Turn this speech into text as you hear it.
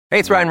Hey,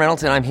 it's Ryan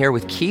Reynolds, and I'm here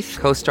with Keith,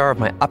 co-star of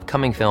my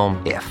upcoming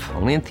film, If,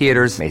 only in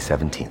theaters May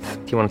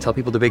 17th. Do you want to tell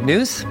people the big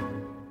news?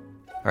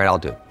 All right, I'll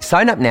do it.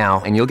 Sign up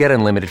now and you'll get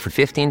unlimited for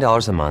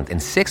 $15 a month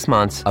and 6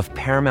 months of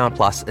Paramount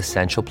Plus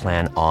Essential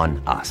Plan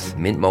on us.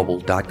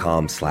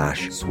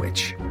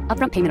 MintMobile.com/switch.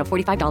 Upfront payment of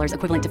 $45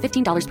 equivalent to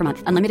 $15 per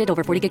month. Unlimited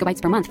over 40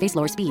 gigabytes per month. Face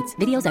lower speeds.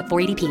 Videos at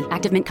 480p.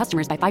 Active Mint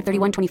customers by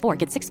 531.24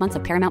 get 6 months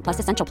of Paramount Plus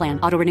Essential Plan.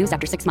 Auto renews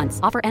after 6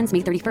 months. Offer ends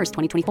May 31st,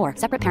 2024.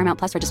 Separate Paramount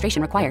Plus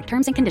registration required.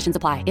 Terms and conditions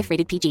apply if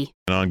rated PG.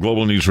 On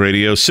Global News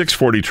Radio,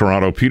 640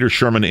 Toronto, Peter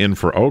Sherman in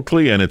for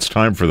Oakley, and it's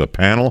time for the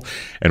panel.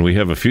 And we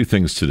have a few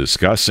things to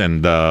discuss.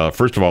 And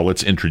first of all,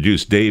 let's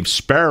introduce Dave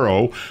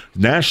Sparrow,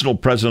 National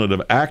President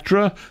of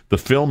ACTRA, the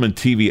Film and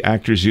TV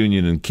Actors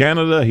Union in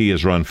Canada. He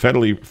has run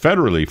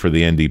federally for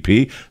the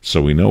NDP,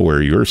 so we know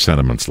where your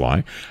sentiments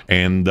lie,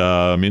 and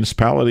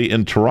municipally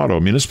in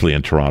Toronto.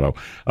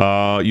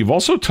 You've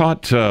also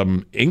taught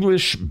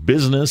English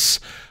business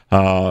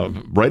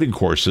writing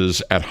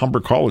courses at Humber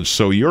College,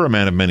 so you're a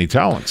man of many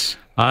talents.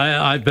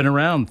 I've been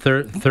around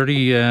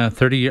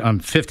 30, I'm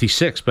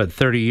 56, but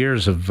 30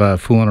 years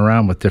of fooling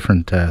around with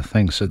different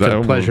things. It's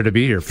a pleasure to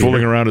be here, Peter.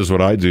 Fooling around is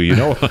what I do. You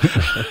know,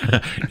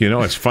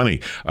 it's funny.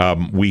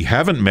 We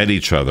haven't met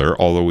each other,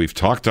 although we've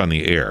talked on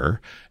the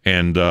air.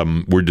 And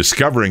we're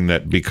discovering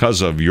that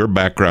because of your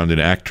background in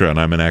ACTRA, and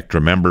I'm an ACTRA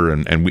member,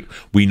 and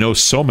we know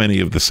so many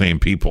of the same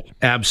people.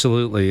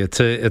 Absolutely. It's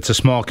a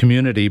small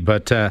community,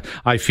 but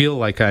I feel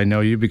like I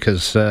know you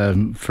because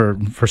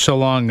for so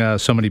long,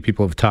 so many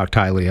people have talked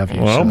highly of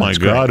you. Oh, my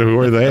God, who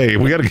are they?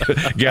 We got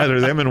to gather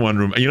them in one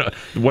room. You know,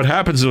 what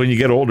happens when you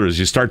get older is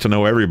you start to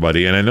know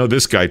everybody, and I know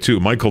this guy, too,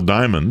 Michael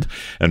Diamond.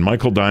 And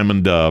Michael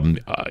Diamond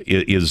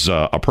is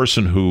a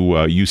person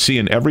who you see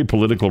in every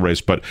political race,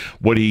 but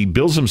what he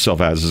bills himself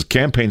as is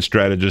campaign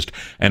strategist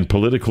and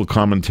political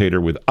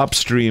commentator with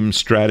UPSTREAM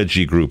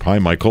Strategy Group. Hi,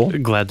 Michael.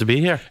 Glad to be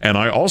here. And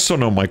I also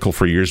know Michael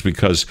for years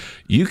because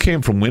you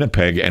came from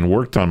Winnipeg and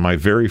worked on my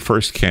very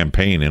first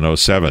campaign in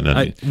 2007.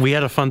 And we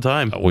had a fun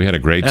time. We had a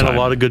great time. And a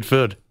lot of good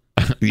food.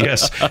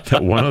 Yes.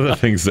 One of the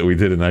things that we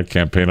did in that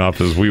campaign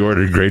office is we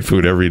ordered great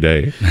food every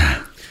day.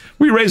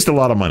 We raised a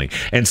lot of money.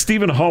 And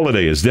Stephen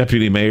Holyday is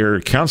Deputy Mayor,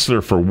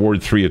 Councillor for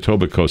Ward 3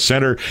 Etobicoke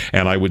Centre.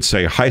 And I would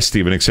say hi,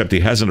 Stephen, except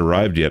he hasn't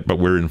arrived yet, but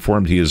we're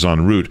informed he is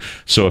en route.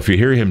 So if you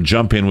hear him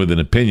jump in with an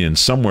opinion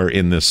somewhere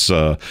in this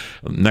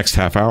next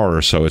half hour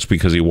or so, it's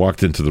because he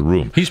walked into the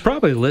room. He's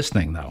probably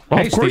listening, though.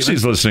 Well, of course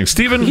he's listening.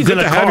 Stephen, he's good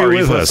in to a have car.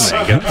 you with us.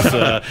 It's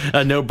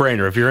a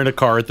no-brainer. If you're in a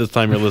car at this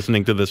time, you're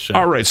listening to this show.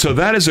 All right, so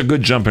that is a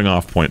good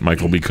jumping-off point,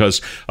 Michael,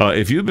 because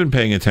if you've been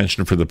paying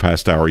attention for the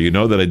past hour, you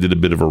know that I did a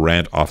bit of a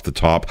rant off the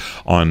top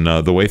on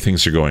the way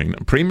things are going.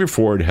 Premier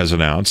Ford has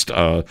announced,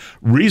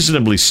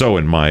 reasonably so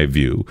in my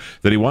view,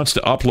 that he wants to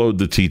upload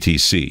the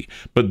TTC.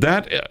 But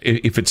that,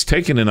 if it's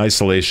taken in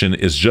isolation,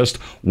 is just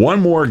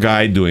one more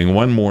guy doing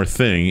one more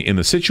thing in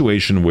a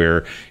situation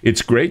where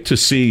it's great to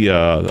see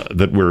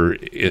that we're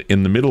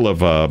in the middle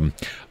of a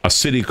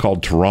city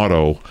called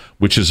Toronto,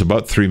 which is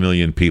about 3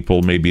 million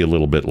people, maybe a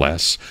little bit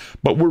less.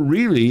 But we're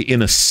really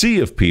in a sea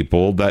of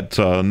people that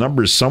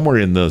numbers somewhere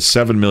in the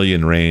 7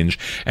 million range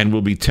and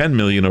will be 10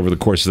 million over the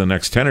course of the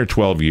next 10 or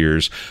 12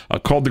 years,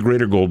 called the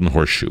Greater Golden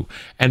Horseshoe.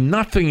 And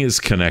nothing is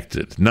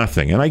connected,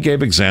 nothing. And I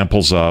gave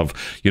examples of,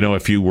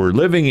 if you were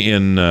living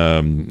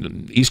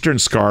in Eastern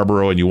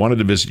Scarborough and you wanted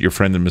to visit your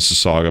friend in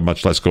Mississauga,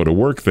 much less go to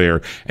work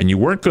there, and you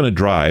weren't going to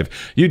drive,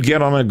 you'd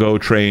get on a GO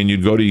train,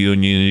 you'd go to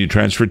Union, you'd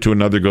transfer to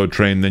another GO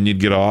train, then you'd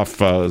get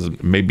off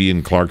maybe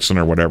in Clarkson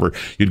or whatever.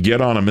 You'd get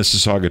on a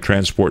Mississauga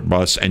transport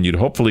bus and you'd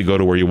hopefully go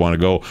to where you want to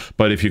go.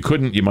 But if you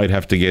couldn't, you might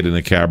have to get in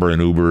a cab or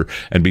an Uber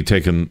and be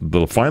taking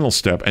the final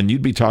step, and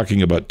you'd be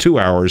talking about 2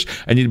 hours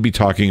and you'd be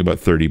talking about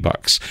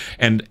 $30.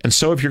 And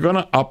so if you're going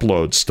to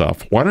upload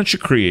stuff, why don't you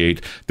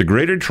create the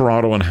Greater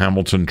Toronto and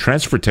Hamilton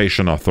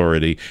Transportation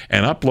Authority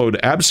and upload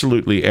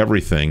absolutely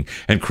everything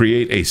and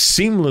create a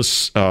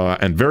seamless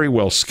and very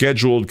well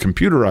scheduled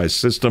computerized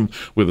system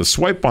with a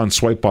swipe on,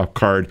 swipe off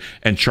card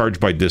and charge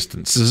by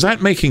distance. Is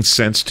that making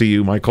sense to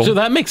you, Michael? So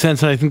that makes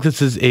sense, and I think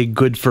this is a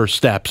good first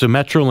step. So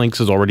Metrolinx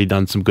has already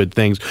done some good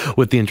things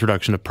with the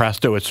introduction of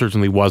Presto. It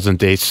certainly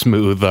wasn't a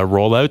smooth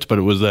rollout, but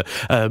it was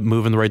a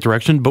move in the right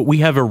direction. But we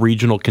have a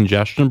regional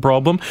congestion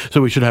problem,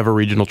 so we should have a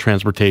regional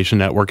transportation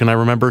network. And I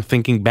remember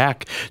thinking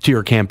back to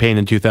your campaign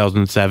in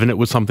 2007, it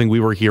was something we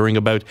were hearing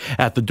about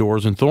at the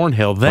doors in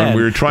Thornhill then. When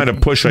we were trying to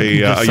push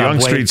a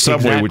Yonge Street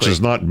subway, exactly, which is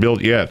not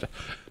built yet.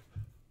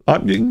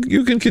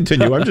 You can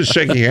continue. I'm just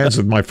shaking hands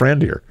with my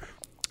friend here.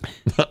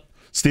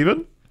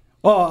 Stephen?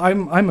 Oh,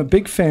 I'm a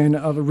big fan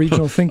of a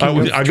regional thinking.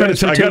 I got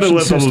to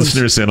let the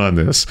listeners in on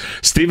this.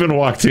 Stephen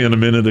walked in a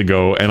minute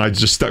ago, and I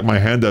just stuck my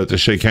hand out to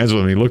shake hands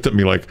with him. He looked at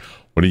me like,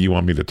 "What, do you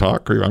want me to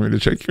talk, or you want me to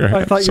shake your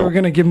hand?" I thought you were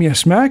going to give me a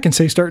smack and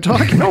say, "Start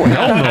talking." No,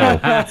 hell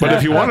no. But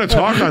if you want to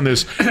talk on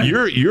this,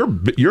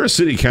 you're a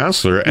city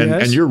councillor,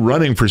 and you're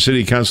running for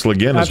city council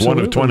again as one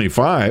of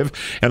 25,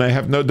 and I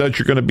have no doubt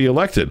you're going to be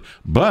elected.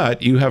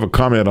 But you have a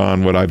comment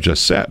on what I've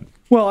just said.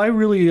 Well, I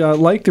really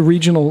like the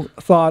regional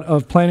thought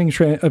of planning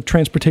of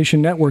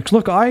transportation networks.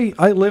 Look, I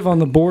live on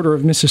the border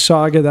of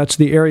Mississauga. That's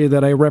the area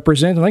that I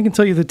represent. And I can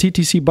tell you the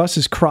TTC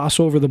buses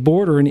cross over the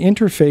border and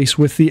interface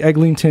with the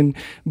Eglinton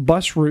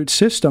bus route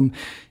system.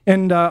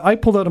 And I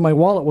pulled out of my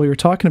wallet while you were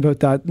talking about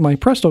that, my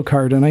Presto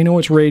card. And I know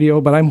it's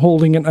radio, but I'm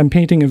holding it. I'm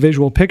painting a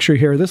visual picture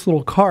here. This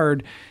little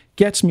card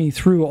gets me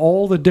through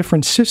all the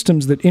different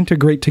systems that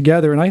integrate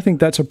together, and I think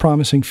that's a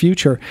promising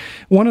future.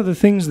 One of the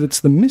things that's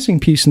the missing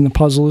piece in the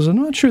puzzle is I'm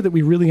not sure that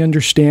we really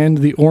understand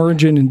the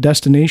origin and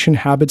destination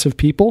habits of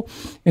people,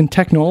 and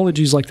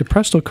technologies like the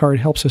Presto card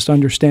helps us to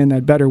understand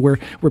that better, where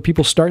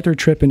people start their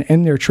trip and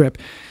end their trip.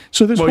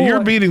 So this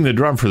you're beating the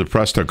drum for the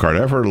Presto card.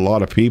 I've heard a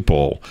lot of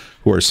people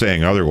who are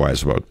saying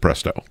otherwise about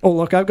Presto. Oh,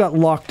 look, I've got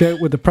locked out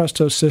with the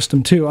Presto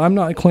system too. I'm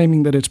not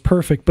claiming that it's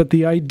perfect, but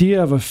the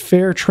idea of a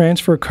fare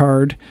transfer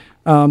card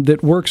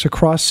that works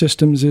across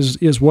systems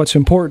is what's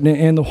important.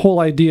 And the whole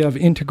idea of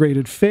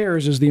integrated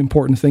fares is the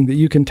important thing, that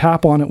you can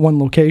tap on at one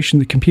location,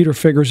 the computer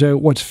figures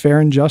out what's fair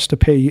and just to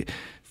pay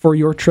for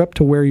your trip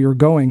to where you're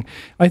going.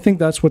 I think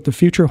that's what the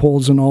future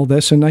holds in all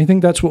this, and I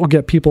think that's what will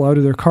get people out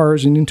of their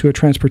cars and into a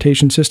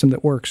transportation system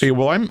that works. Hey,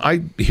 well,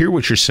 I hear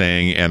what you're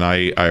saying, and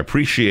I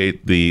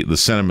appreciate the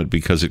sentiment,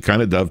 because it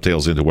kind of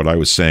dovetails into what I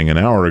was saying an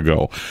hour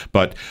ago.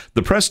 But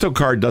the Presto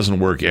card doesn't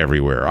work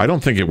everywhere. I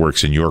don't think it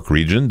works in York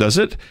Region, does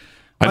it?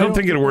 I don't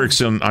think it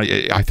works in.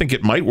 I think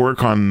it might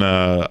work on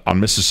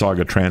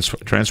Mississauga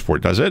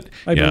Transport. Does it?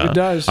 I believe it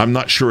does. I'm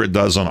not sure it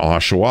does on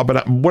Oshawa.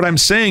 But what I'm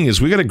saying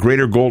is, we got a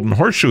greater golden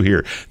horseshoe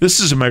here. This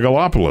is a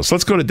megalopolis.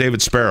 Let's go to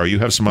David Sparrow. You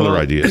have some other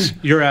ideas.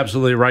 You're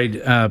absolutely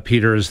right,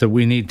 Peter. Is that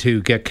we need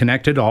to get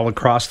connected all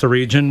across the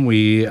region.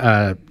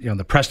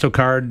 The Presto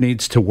card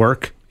needs to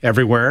work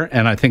everywhere,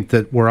 and I think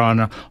that we're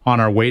on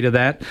our way to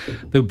that.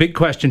 The big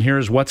question here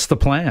is, what's the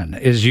plan?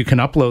 Is you can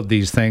upload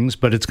these things,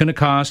 but it's going to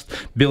cost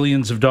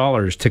billions of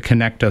dollars to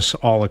connect us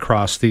all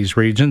across these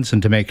regions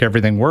and to make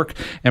everything work,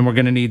 and we're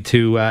going to need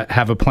to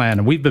have a plan.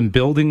 And we've been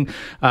building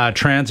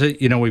transit.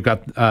 We've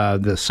got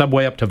the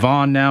subway up to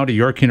Vaughan now, to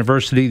York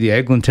University. The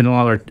Eglinton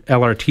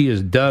LRT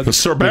is dug. The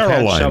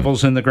Cerbero line.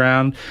 Shovels in the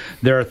ground.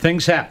 There are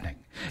things happening.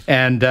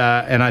 And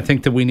I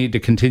think that we need to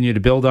continue to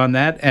build on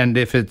that. And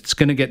if it's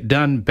going to get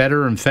done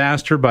better and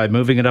faster by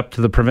moving it up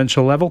to the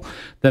provincial level,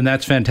 then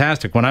that's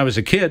fantastic. When I was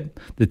a kid,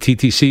 the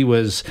TTC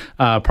was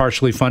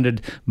partially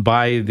funded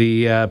by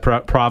the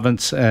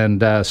province,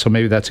 and so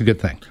maybe that's a good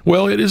thing.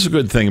 Well, it is a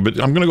good thing, but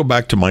I'm going to go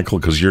back to Michael,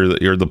 because you're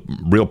the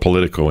real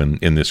politico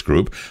in this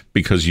group,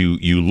 because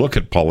you look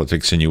at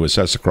politics and you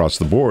assess across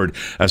the board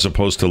as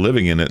opposed to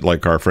living in it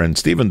like our friend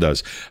Stephen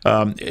does.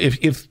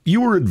 If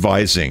you were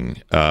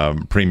advising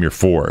Premier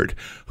Ford,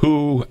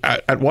 who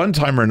at one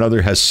time or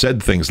another has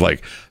said things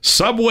like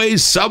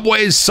subways,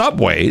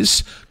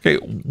 okay,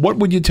 what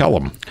would you tell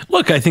them?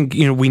 Look, I think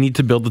we need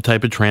to build the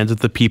type of transit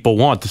that people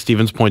want. To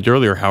Stephen's point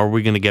earlier, how are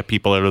we going to get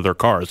people out of their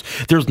cars?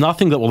 There's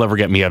nothing that will ever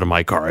get me out of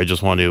my car. I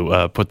just want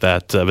to put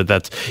that. But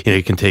that's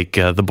you can take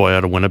the boy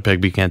out of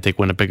Winnipeg, but you can't take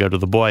Winnipeg out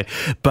of the boy.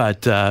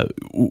 But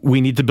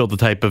we need to build the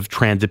type of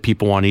transit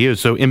people want to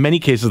use. So in many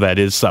cases, that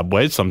is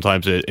subways.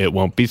 Sometimes it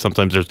won't be.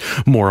 Sometimes there's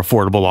more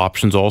affordable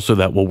options also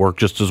that will work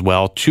just as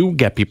well to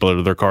get people out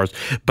of their cars.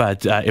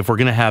 But if we're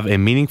going to have a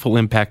meaningful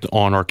impact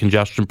on our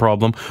congestion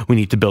problem, we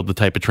need to build the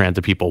type of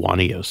transit people want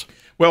to use.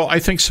 Well, I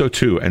think so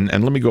too, and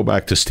let me go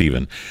back to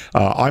Stephen.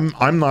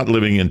 I'm not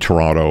living in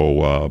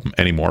Toronto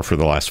anymore for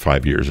the last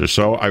 5 years or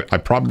so. I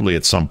probably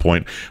at some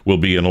point will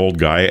be an old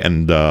guy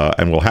and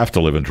will have to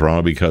live in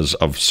Toronto because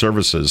of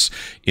services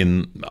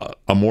in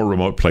a more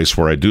remote place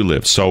where I do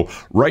live. So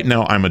right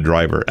now I'm a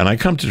driver, and I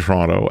come to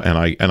Toronto,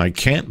 and I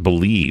can't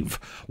believe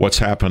what's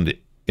happened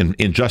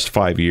in just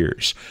 5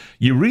 years.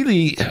 You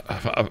really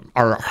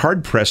are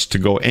hard-pressed to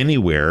go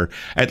anywhere.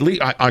 At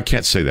least, I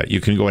can't say that.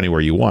 You can go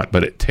anywhere you want,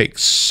 but it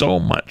takes so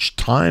much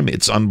time.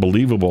 It's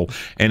unbelievable,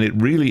 and it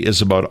really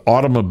is about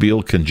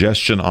automobile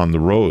congestion on the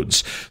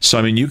roads. So,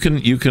 I mean, you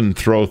can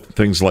throw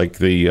things like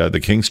the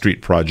King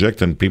Street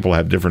project, and people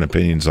have different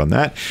opinions on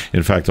that.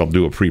 In fact, I'll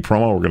do a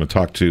pre-promo. We're going to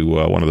talk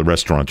to one of the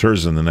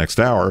restaurateurs in the next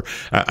hour,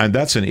 and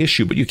that's an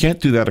issue, but you can't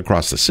do that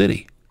across the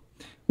city.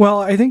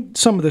 Well, I think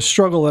some of the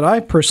struggle that I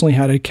personally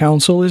had at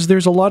council is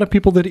there's a lot of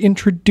people that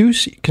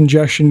introduce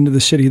congestion into the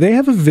city. They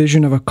have a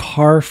vision of a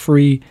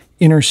car-free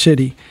inner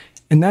city,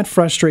 and that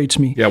frustrates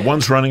me. Yeah,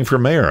 one's running for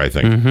mayor, I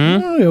think.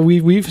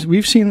 Mm-hmm.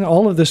 We've seen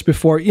all of this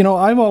before.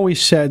 I've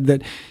always said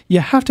that you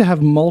have to have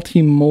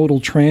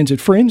multimodal transit.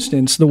 For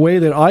instance, the way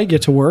that I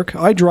get to work,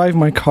 I drive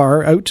my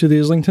car out to the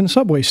Islington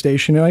subway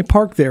station, and I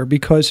park there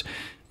because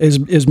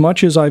as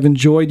much as I've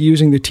enjoyed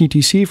using the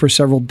TTC for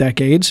several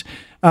decades,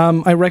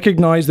 I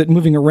recognize that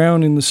moving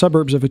around in the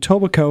suburbs of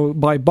Etobicoke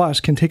by bus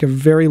can take a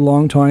very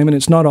long time, and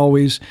it's not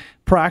always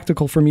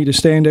practical for me to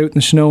stand out in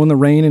the snow and the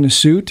rain in a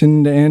suit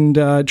and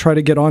try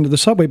to get onto the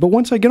subway. But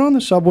once I get on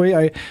the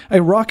subway, I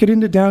rocket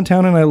into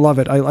downtown, and I love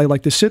it. I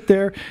like to sit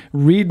there,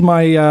 read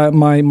my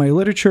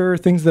literature,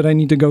 things that I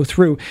need to go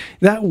through.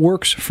 That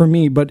works for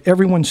me, but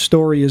everyone's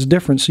story is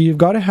different. So you've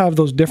got to have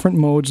those different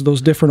modes,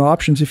 those different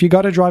options. If you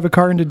got to drive a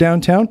car into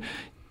downtown,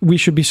 we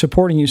should be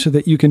supporting you so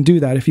that you can do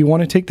that. If you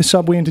want to take the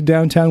subway into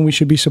downtown, we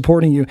should be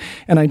supporting you.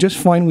 And I just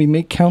find we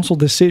make council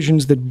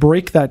decisions that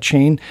break that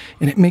chain,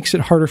 and it makes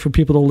it harder for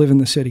people to live in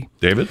the city.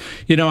 David?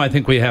 I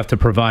think we have to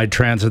provide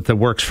transit that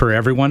works for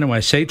everyone. And when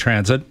I say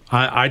transit,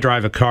 I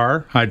drive a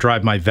car, I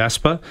drive my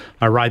Vespa,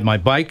 I ride my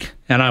bike,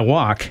 and I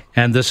walk,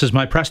 and this is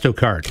my Presto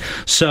card.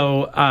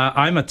 So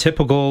I'm a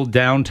typical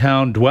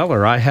downtown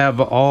dweller. I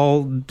have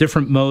all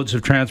different modes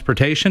of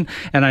transportation,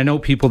 and I know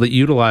people that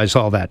utilize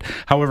all that.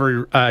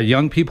 However,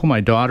 young people,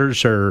 my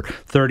daughters are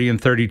 30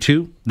 and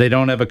 32, they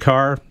don't have a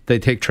car, they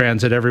take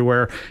transit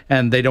everywhere,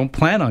 and they don't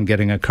plan on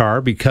getting a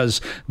car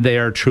because they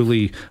are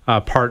truly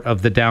part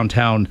of the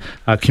downtown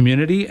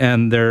community,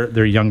 and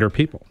they're younger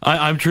people.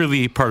 I'm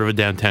truly part of a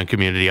downtown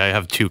community. I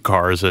have 2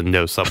 cars and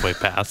no subway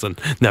pass,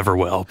 and never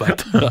will,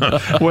 but...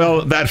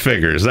 Well, that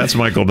figures. That's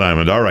Michael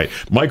Diamond. All right.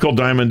 Michael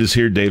Diamond is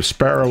here. Dave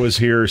Sparrow is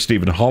here.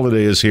 Stephen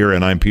Holyday is here.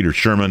 And I'm Peter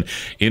Sherman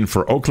in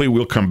for Oakley.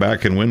 We'll come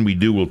back. And when we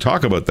do, we'll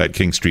talk about that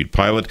King Street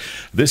pilot.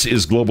 This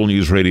is Global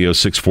News Radio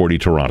 640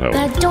 Toronto.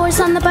 The doors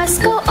on the bus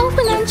go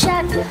open and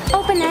shut,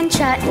 open and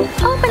shut,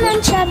 open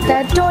and shut.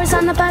 The doors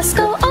on the bus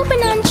go open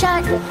and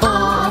shut.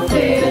 All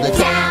through